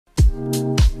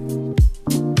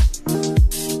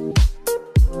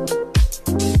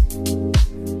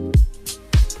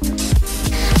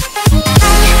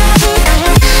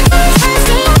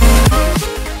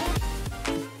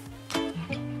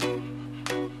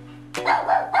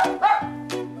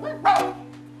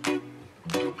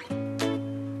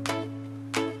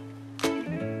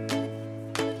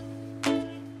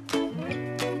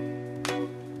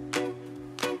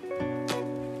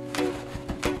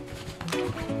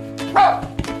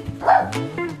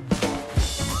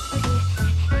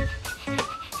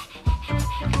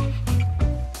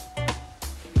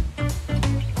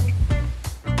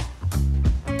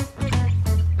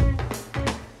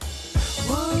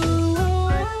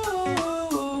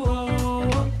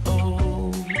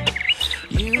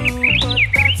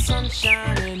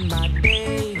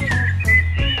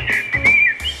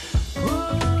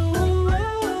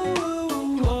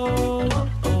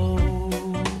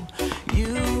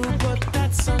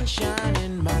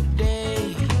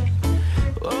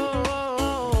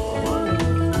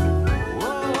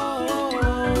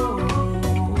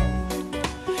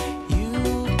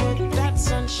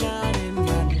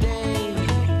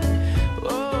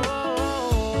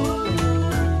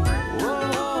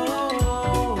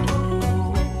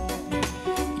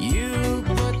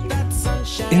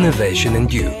Innovation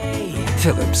and you,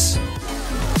 Philips.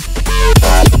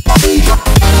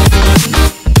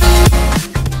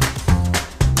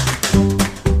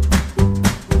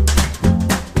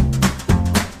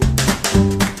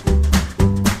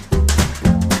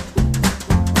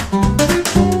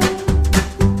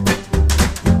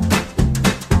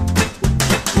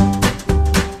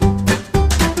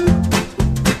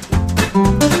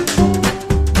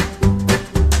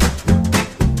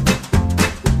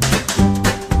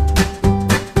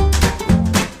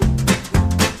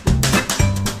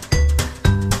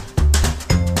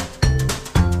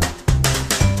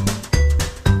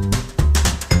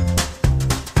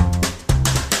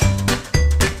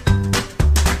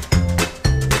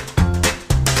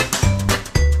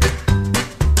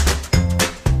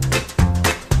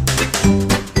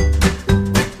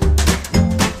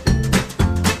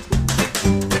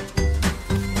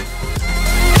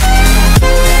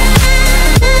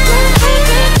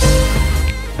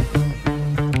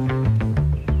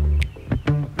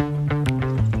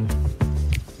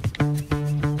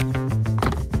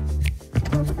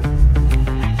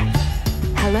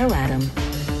 Hello, Adam.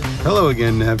 Hello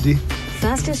again, Navdi.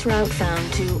 Fastest route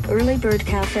found to Early Bird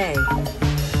Cafe.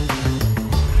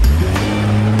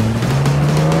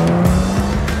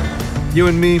 You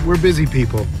and me, we're busy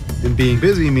people. And being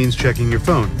busy means checking your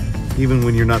phone, even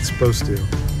when you're not supposed to.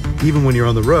 Even when you're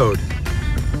on the road.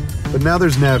 But now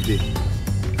there's Navdi.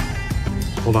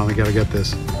 Hold on, I gotta get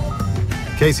this.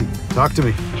 Casey, talk to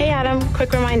me. Hey Adam,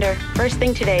 quick reminder. First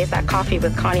thing today is that coffee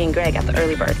with Connie and Greg at the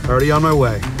Early Bird. Already on my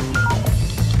way.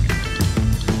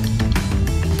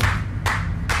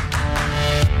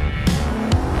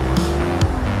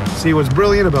 See, what's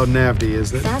brilliant about Navdi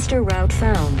is that... Faster route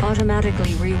found,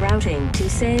 automatically rerouting to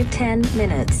save 10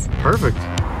 minutes. Perfect.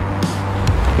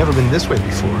 Never been this way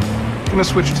before. Gonna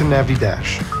switch to Navdi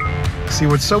Dash. See,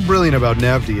 what's so brilliant about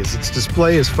Navdi is its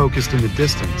display is focused in the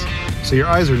distance, so your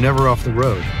eyes are never off the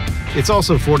road. It's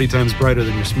also 40 times brighter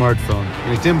than your smartphone,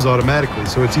 and it dims automatically,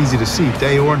 so it's easy to see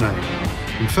day or night.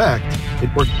 In fact,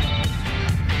 it works...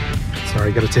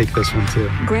 Sorry, gotta take this one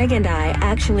too. Greg and I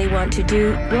actually want to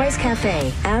do Roy's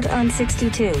Cafe out on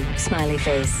 62, smiley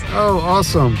face. Oh,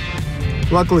 awesome.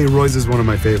 Luckily, Roy's is one of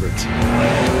my favorites.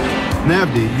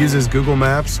 Navdi uses Google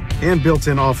Maps and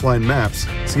built-in offline maps,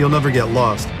 so you'll never get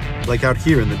lost, like out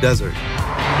here in the desert.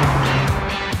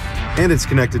 And it's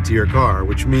connected to your car,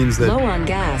 which means that... Low on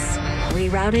gas.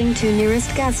 Rerouting to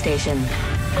nearest gas station.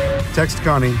 Text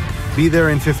Connie, be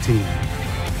there in 15.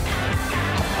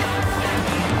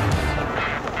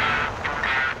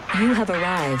 You have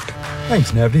arrived.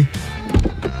 Thanks, Navdi.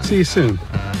 See you soon.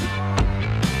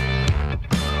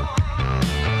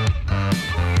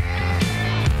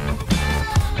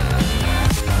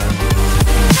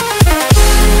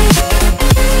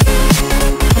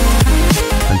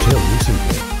 Until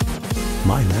recently,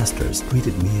 my masters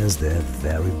treated me as their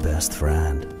very best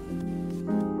friend.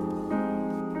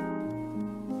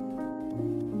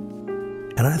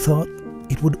 And I thought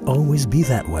it would always be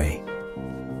that way.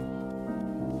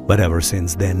 But ever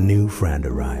since their new friend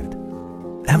arrived,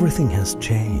 everything has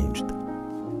changed.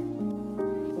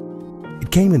 It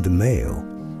came in the mail,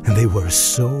 and they were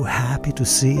so happy to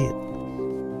see it.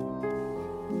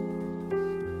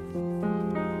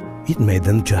 It made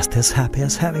them just as happy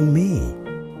as having me.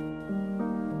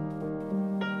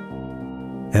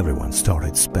 Everyone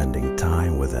started spending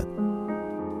time with it.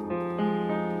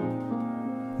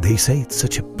 They say it's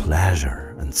such a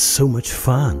pleasure and so much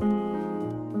fun.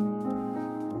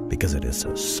 Because it is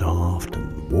so soft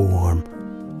and warm,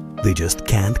 they just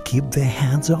can't keep their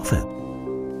hands off it.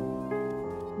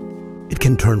 It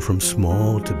can turn from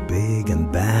small to big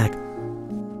and back.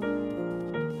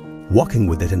 Walking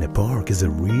with it in a park is a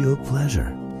real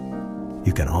pleasure.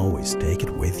 You can always take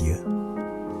it with you.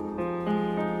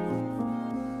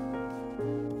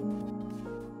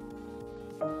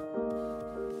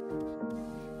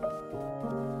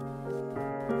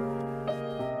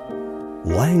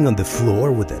 lying on the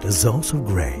floor with it is also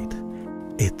great.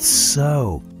 It's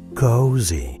so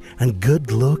cozy and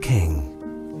good looking.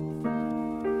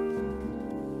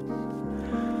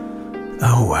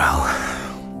 Oh well,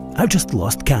 I've just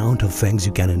lost count of things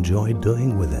you can enjoy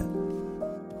doing with it.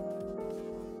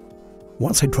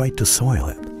 Once I tried to soil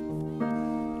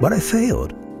it, but I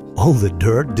failed. All the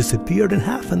dirt disappeared in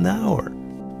half an hour.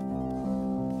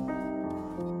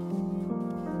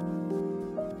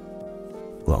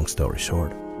 Long story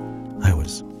short, I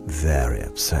was very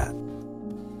upset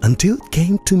until it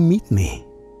came to meet me.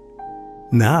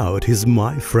 Now it is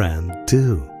my friend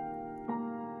too.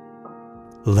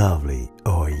 Lovely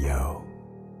Oyo.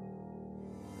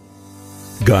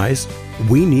 Guys,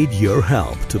 we need your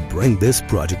help to bring this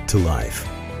project to life.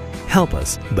 Help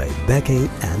us by backing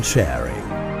and sharing.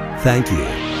 Thank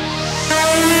you.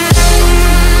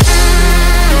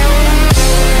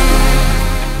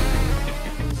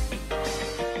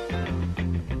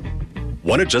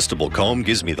 One adjustable comb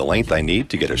gives me the length I need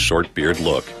to get a short beard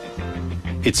look.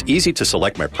 It's easy to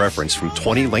select my preference from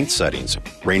 20 length settings,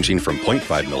 ranging from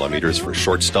 0.5 millimeters for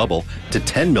short stubble to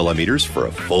 10 millimeters for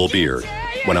a full beard.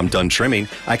 When I'm done trimming,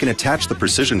 I can attach the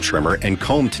precision trimmer and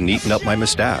comb to neaten up my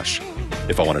mustache.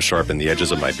 If I want to sharpen the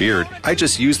edges of my beard, I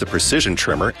just use the precision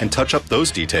trimmer and touch up those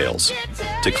details.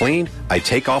 To clean, I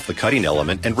take off the cutting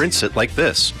element and rinse it like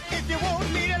this.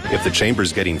 If the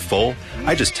chamber's getting full,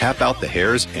 I just tap out the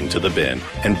hairs into the bin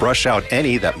and brush out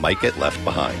any that might get left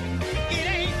behind.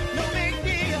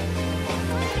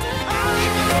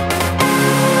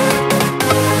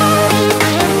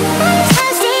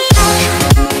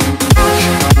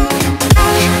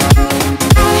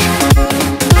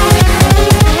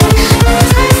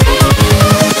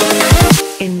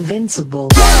 Invincible.